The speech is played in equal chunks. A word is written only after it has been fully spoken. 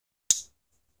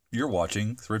You're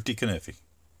watching Thrifty Kaniffy.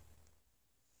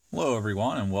 Hello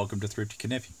everyone and welcome to Thrifty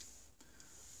Kaniffy.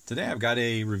 Today I've got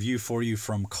a review for you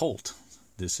from Colt.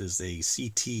 This is a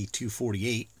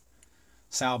CT248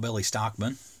 Sowbelly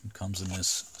Stockman. It comes in this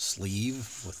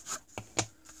sleeve with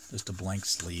just a blank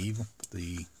sleeve with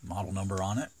the model number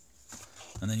on it.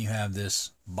 And then you have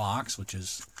this box, which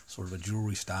is sort of a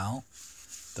jewelry style,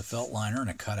 the felt liner and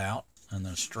a cutout, and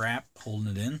then a strap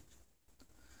holding it in.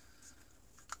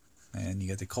 And you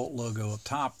got the Colt logo up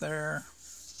top there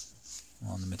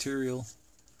on the material,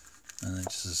 and then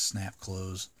just a snap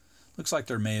close. Looks like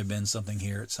there may have been something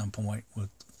here at some point with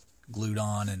glued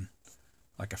on and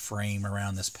like a frame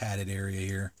around this padded area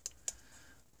here,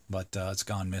 but it's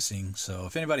gone missing. So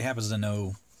if anybody happens to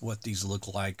know what these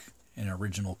look like in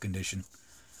original condition,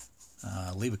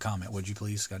 leave a comment, would you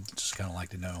please? I'd just kind of like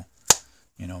to know,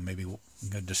 maybe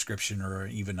a description or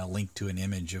even a link to an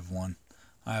image of one.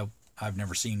 I've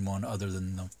never seen one other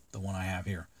than the one I have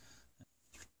here.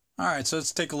 Alright, so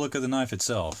let's take a look at the knife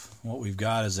itself. What we've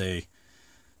got is a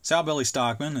Sowbelly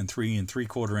Stockman in 3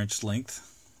 3/4 inch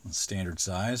length, standard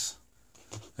size.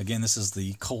 Again, this is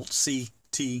the Colt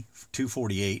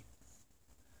CT248.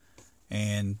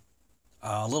 And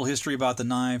a little history about the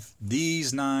knife.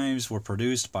 These knives were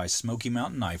produced by Smoky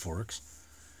Mountain Knife Works,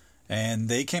 and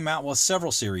they came out with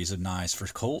several series of knives for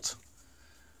Colt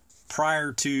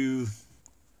prior to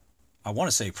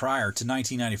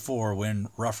 1994, when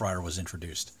Rough Ryder was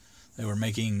introduced. They were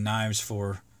making knives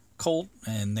for Colt,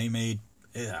 and they made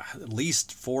at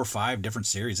least 4 or 5 different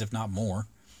series, if not more.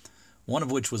 One of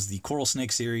which was the Coral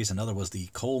Snake series, another was the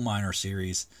Coal Miner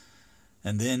series.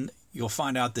 And then you'll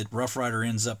find out that Rough Ryder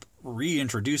ends up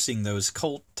reintroducing those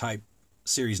Colt type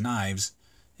series knives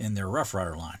in their Rough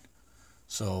Ryder line.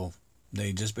 So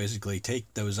they just basically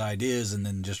take those ideas and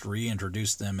then just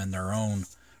reintroduce them in their own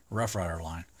Rough Ryder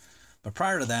line. But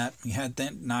prior to that, you had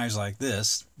knives like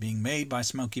this being made by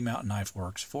Smoky Mountain Knife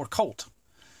Works for Colt.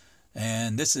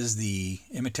 And this is the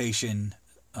Imitation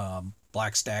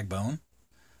Black Stag bone.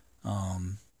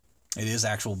 It is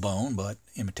actual bone, but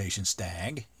Imitation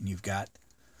Stag. And you've got,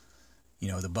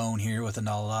 the bone here with a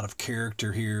lot of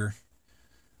character here.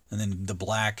 And then the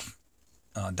black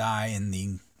dye in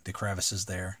the crevices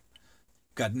there.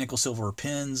 You've got nickel silver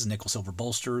pins, nickel silver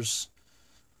bolsters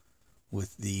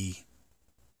with the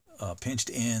pinched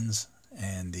ends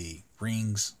and the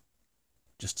rings,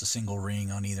 just a single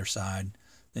ring on either side.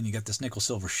 Then you got this nickel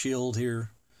silver shield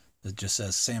here that just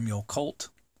says Samuel Colt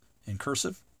in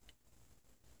cursive.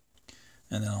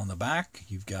 And then on the back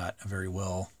you've got a very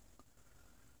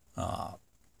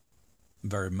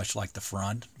much like the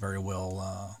front, very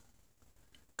well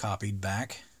copied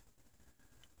back.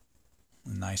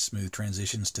 Nice smooth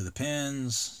transitions to the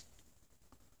pins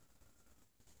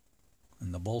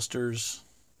and the bolsters.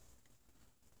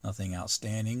 Nothing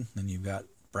outstanding. Then you've got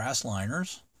brass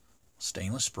liners,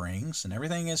 stainless springs, and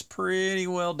everything is pretty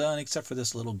well done except for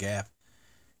this little gap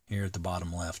here at the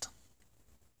bottom left.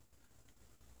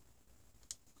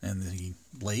 And the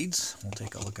blades, we'll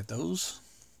take a look at those.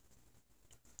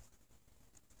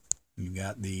 You've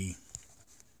got the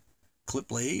clip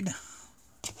blade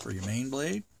for your main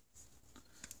blade.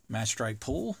 Match strike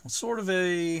pull, sort of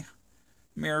a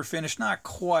mirror finish, not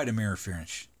quite a mirror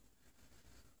finish.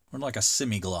 Or like a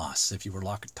semi-gloss if you were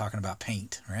talking about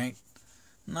paint, right?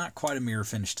 Not quite a mirror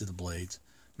finish to the blades.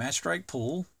 Match strike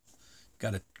pull.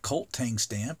 Got a Colt tang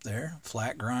stamp there.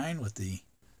 Flat grind with the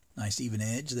nice even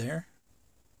edge there.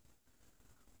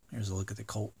 Here's a look at the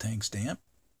Colt tang stamp.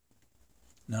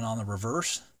 And then on the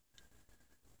reverse,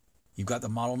 you've got the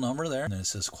model number there. And then it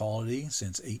says quality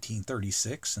since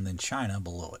 1836, and then China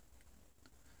below it.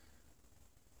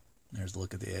 There's a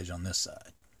look at the edge on this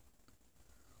side.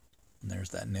 And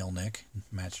there's that nail nick,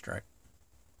 match strike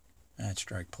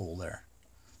pull there.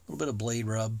 A little bit of blade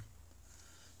rub,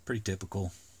 pretty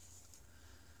typical.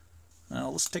 Now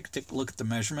let's take a look at the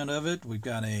measurement of it. We've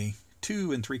got a 2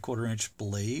 3/4 inch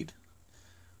blade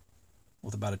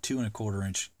with about a 2 1/4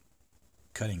 inch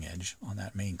cutting edge on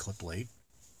that main clip blade.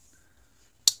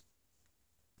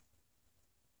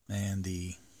 And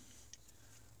the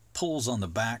pulls on the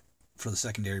back for the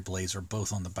secondary blades are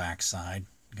both on the back side.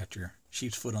 You got your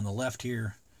sheep's foot on the left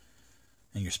here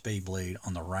and your spade blade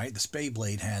on the right. The spade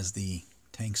blade has the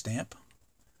tang stamp,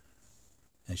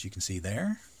 as you can see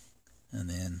there, and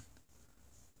then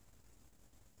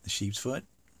the sheep's foot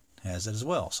has it as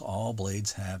well. So all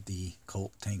blades have the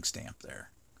Colt tang stamp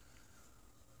there.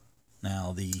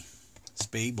 Now the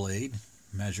spade blade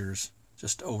measures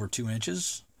just over 2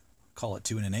 inches, call it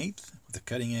 2 1/8, with the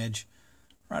cutting edge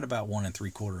right about 1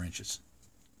 3/4 inches.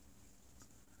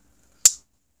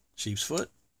 Sheep's foot,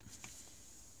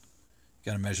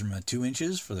 Got a measurement of 2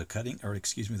 inches for the cutting, or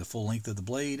excuse me, the full length of the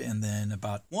blade, and then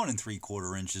about 1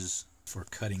 3/4 inches for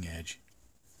cutting edge.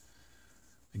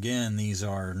 Again, these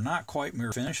are not quite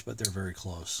mirror finish, but they're very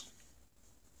close.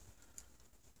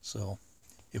 So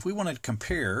if we wanted to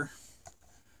compare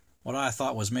what I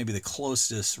thought was maybe the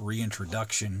closest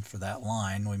reintroduction for that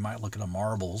line, we might look at a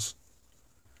Marbles.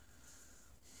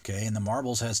 Okay, and the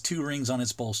Marbles has 2 rings on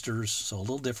its bolsters, so a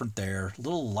little different there. A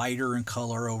little lighter in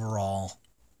color overall.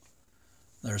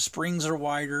 Their springs are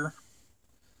wider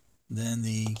than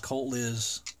the Colt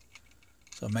is,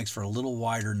 so it makes for a little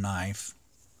wider knife.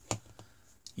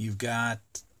 You've got,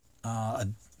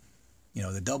 the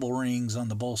double rings on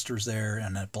the bolsters there,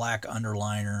 and a black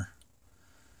underliner.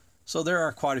 So there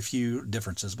are quite a few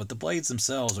differences, but the blades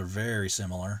themselves are very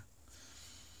similar,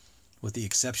 with the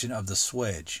exception of the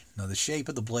swedge. Now the shape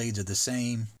of the blades are the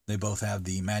same. They both have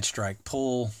the match strike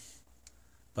pull,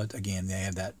 but again, they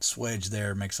have that swedge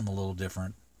there, makes them a little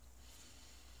different.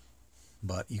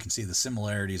 But you can see the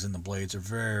similarities in the blades are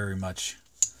very much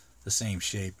the same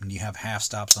shape, and you have half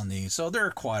stops on these, so there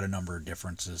are quite a number of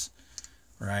differences,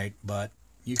 right? But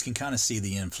you can kind of see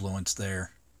the influence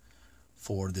there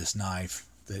for this knife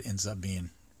that ends up being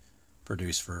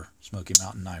produced for Smoky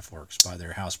Mountain Knife Works by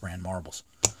their house brand Marbles.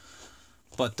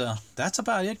 But that's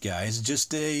about it, guys.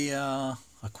 Just a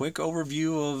quick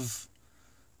overview of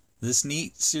this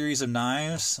neat series of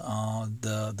knives.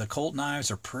 The Colt knives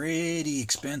are pretty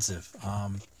expensive.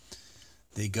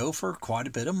 They go for quite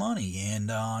a bit of money,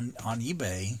 and on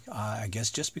eBay, I guess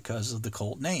just because of the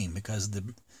Colt name, because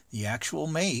the actual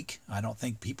make, I don't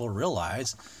think people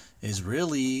realize, is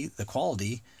really, the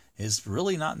quality is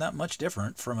really not that much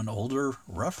different from an older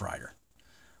Rough Ryder.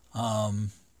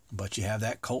 But you have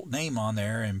that Colt name on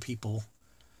there, and people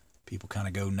kind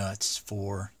of go nuts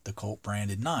for the Colt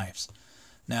branded knives.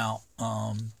 Now,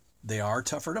 they are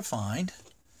tougher to find,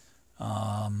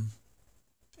 and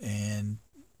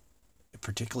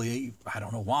particularly, I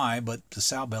don't know why, but the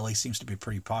Sowbelly seems to be a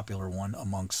pretty popular one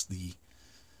amongst the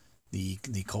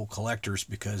Colt collectors,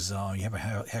 because you have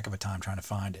a heck of a time trying to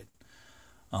find it.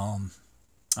 And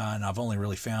I've only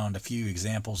really found a few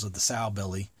examples of the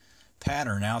Sowbelly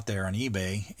pattern out there on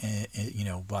eBay,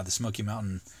 by the Smoky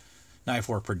Mountain Knife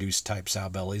Work produced type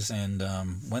Sowbellys, and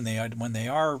when they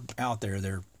are out there,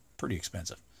 they're pretty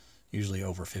expensive, usually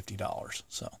over $50.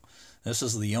 So this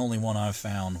is the only one I've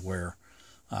found where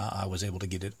I was able to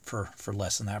get it for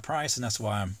less than that price, and that's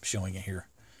why I'm showing it here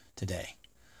today.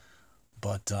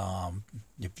 But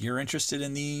if you're interested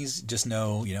in these, just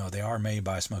know, they are made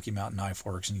by Smoky Mountain Knife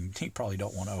Works, and you probably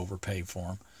don't want to overpay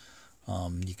for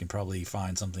them. You can probably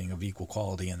find something of equal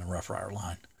quality in the Rough Ryder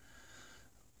line.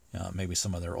 Maybe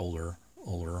some of their older,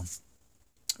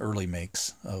 early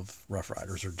makes of Rough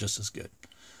Ryders are just as good.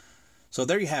 So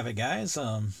there you have it, guys.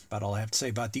 About all I have to say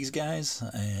about these guys.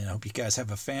 And I hope you guys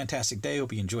have a fantastic day.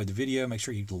 Hope you enjoyed the video. Make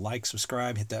sure you like,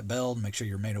 subscribe, hit that bell, and make sure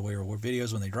you're made aware of what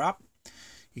videos when they drop.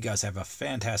 You guys have a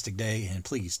fantastic day, and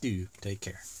please do take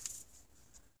care.